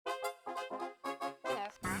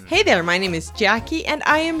Hey there, my name is Jackie, and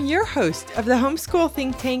I am your host of the Homeschool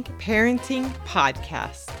Think Tank Parenting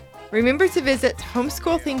Podcast. Remember to visit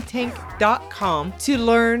homeschoolthinktank.com to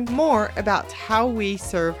learn more about how we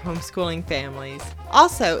serve homeschooling families.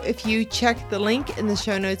 Also, if you check the link in the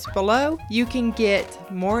show notes below, you can get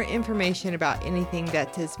more information about anything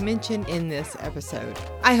that is mentioned in this episode.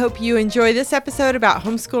 I hope you enjoy this episode about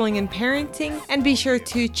homeschooling and parenting, and be sure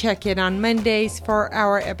to check in on Mondays for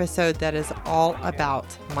our episode that is all about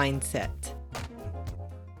mindset.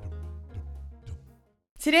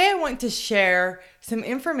 Today I want to share some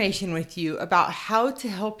information with you about how to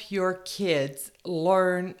help your kids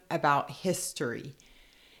learn about history.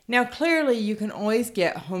 Now, clearly you can always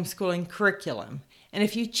get homeschooling curriculum. And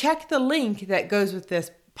if you check the link that goes with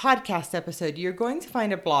this podcast episode, you're going to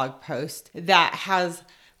find a blog post that has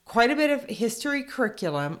quite a bit of history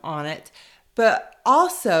curriculum on it. But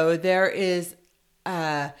also there is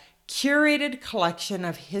a curated collection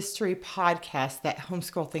of history podcasts that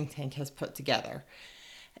Homeschool Think Tank has put together.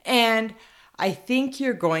 And I think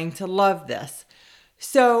you're going to love this.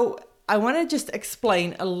 So I want to just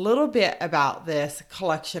explain a little bit about this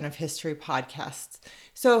collection of history podcasts.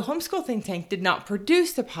 So Homeschool Think Tank did not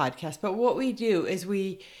produce the podcast, but what we do is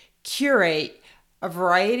we curate a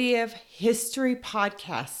variety of history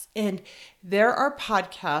podcasts. And there are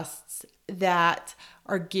podcasts that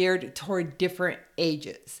are geared toward different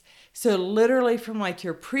ages. So literally from like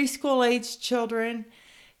your preschool age children,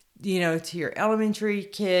 to your elementary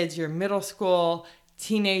kids, your middle school,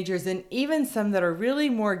 teenagers, and even some that are really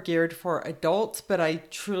more geared for adults, but I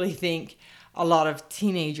truly think a lot of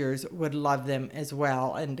teenagers would love them as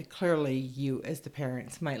well, and clearly you as the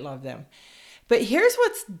parents might love them. But here's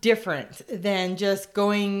what's different than just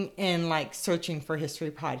going and searching for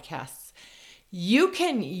history podcasts. You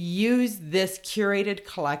can use this curated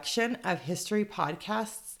collection of history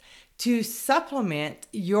podcasts to supplement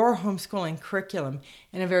your homeschooling curriculum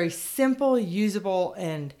in a very simple, usable,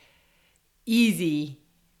 and easy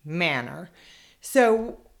manner.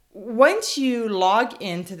 So once you log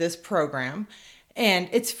into this program, and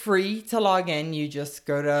it's free to log in, you just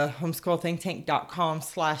go to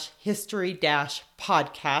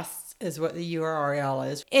homeschoolthinktank.com/history-podcasts is what the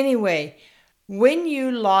URL is. Anyway, when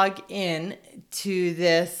you log in to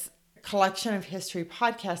this collection of history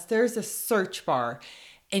podcasts, there's a search bar.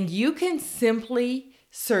 And you can simply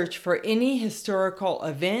search for any historical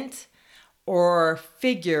event or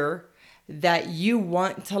figure that you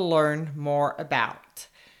want to learn more about.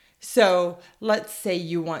 So let's say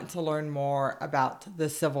you want to learn more about the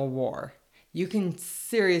Civil War. You can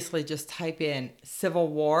seriously just type in Civil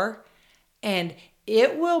War, and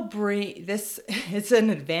it will bring this. It's an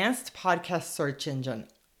advanced podcast search engine.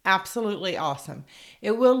 Absolutely awesome.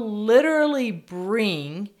 It will literally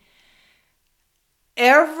bring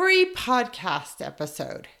every podcast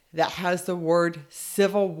episode that has the word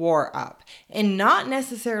Civil War up, and not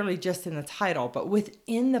necessarily just in the title, but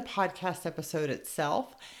within the podcast episode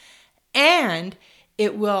itself. And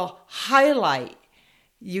it will highlight,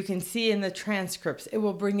 you can see in the transcripts, it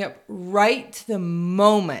will bring up right to the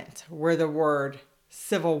moment where the word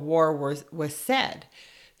Civil War was said.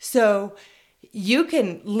 So you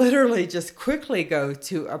can literally just quickly go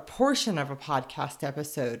to a portion of a podcast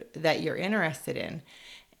episode that you're interested in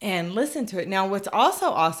and listen to it. Now, what's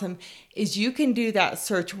also awesome is you can do that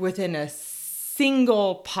search within a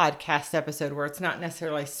single podcast episode where it's not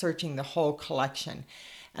necessarily searching the whole collection.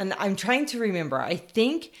 And I'm trying to remember, I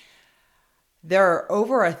think there are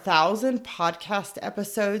over 1,000 podcast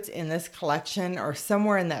episodes in this collection or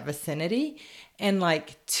somewhere in that vicinity, and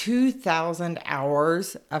 2,000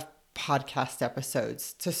 hours of podcast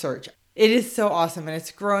episodes to search. It is so awesome, and it's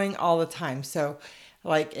growing all the time. So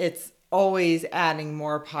it's always adding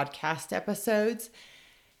more podcast episodes.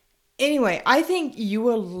 Anyway, I think you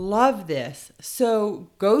will love this. So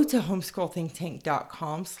go to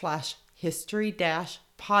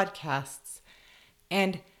homeschoolthinktank.com/history-podcasts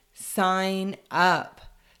and sign up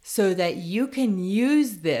so that you can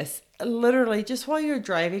use this literally just while you're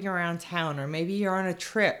driving around town, or maybe you're on a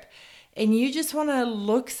trip and you just want to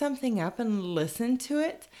look something up and listen to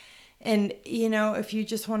it. And, if you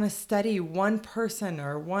just want to study one person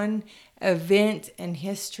or one event in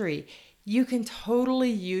history, you can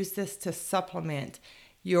totally use this to supplement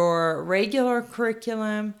your regular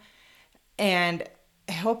curriculum and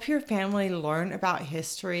help your family learn about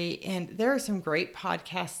history. And there are some great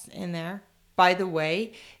podcasts in there. By the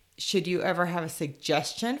way, should you ever have a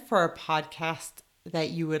suggestion for a podcast that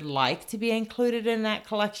you would like to be included in that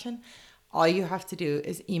collection, all you have to do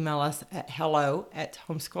is email us at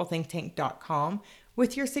hello@homeschoolthinktank.com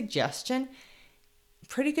with your suggestion.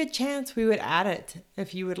 Pretty good chance we would add it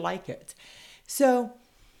if you would like it. So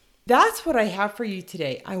That's what I have for you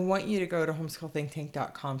today. I want you to go to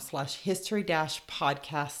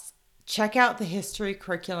homeschoolthinktank.com/history-podcasts. Check out the history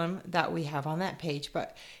curriculum that we have on that page,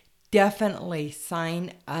 but definitely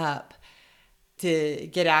sign up to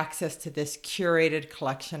get access to this curated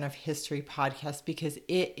collection of history podcasts because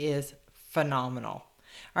it is phenomenal.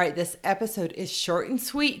 All right, this episode is short and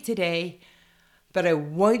sweet today, but I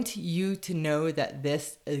want you to know that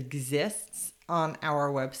this exists on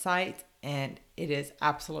our website and it is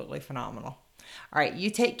absolutely phenomenal. All right, you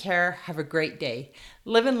take care. Have a great day.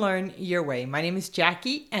 Live and learn your way. My name is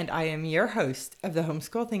Jackie, and I am your host of the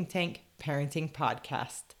Homeschool Think Tank Parenting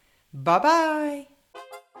Podcast. Bye-bye.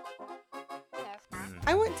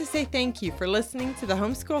 I want to say thank you for listening to the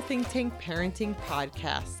Homeschool Think Tank Parenting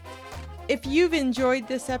Podcast. If you've enjoyed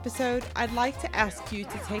this episode, I'd like to ask you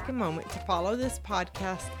to take a moment to follow this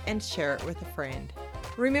podcast and share it with a friend.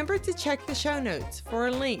 Remember to check the show notes for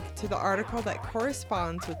a link to the article that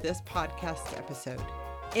corresponds with this podcast episode.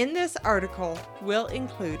 In this article, we'll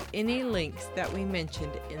include any links that we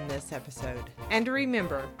mentioned in this episode. And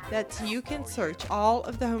remember that you can search all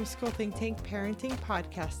of the Homeschool Think Tank Parenting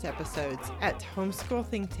Podcast episodes at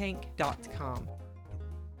homeschoolthinktank.com.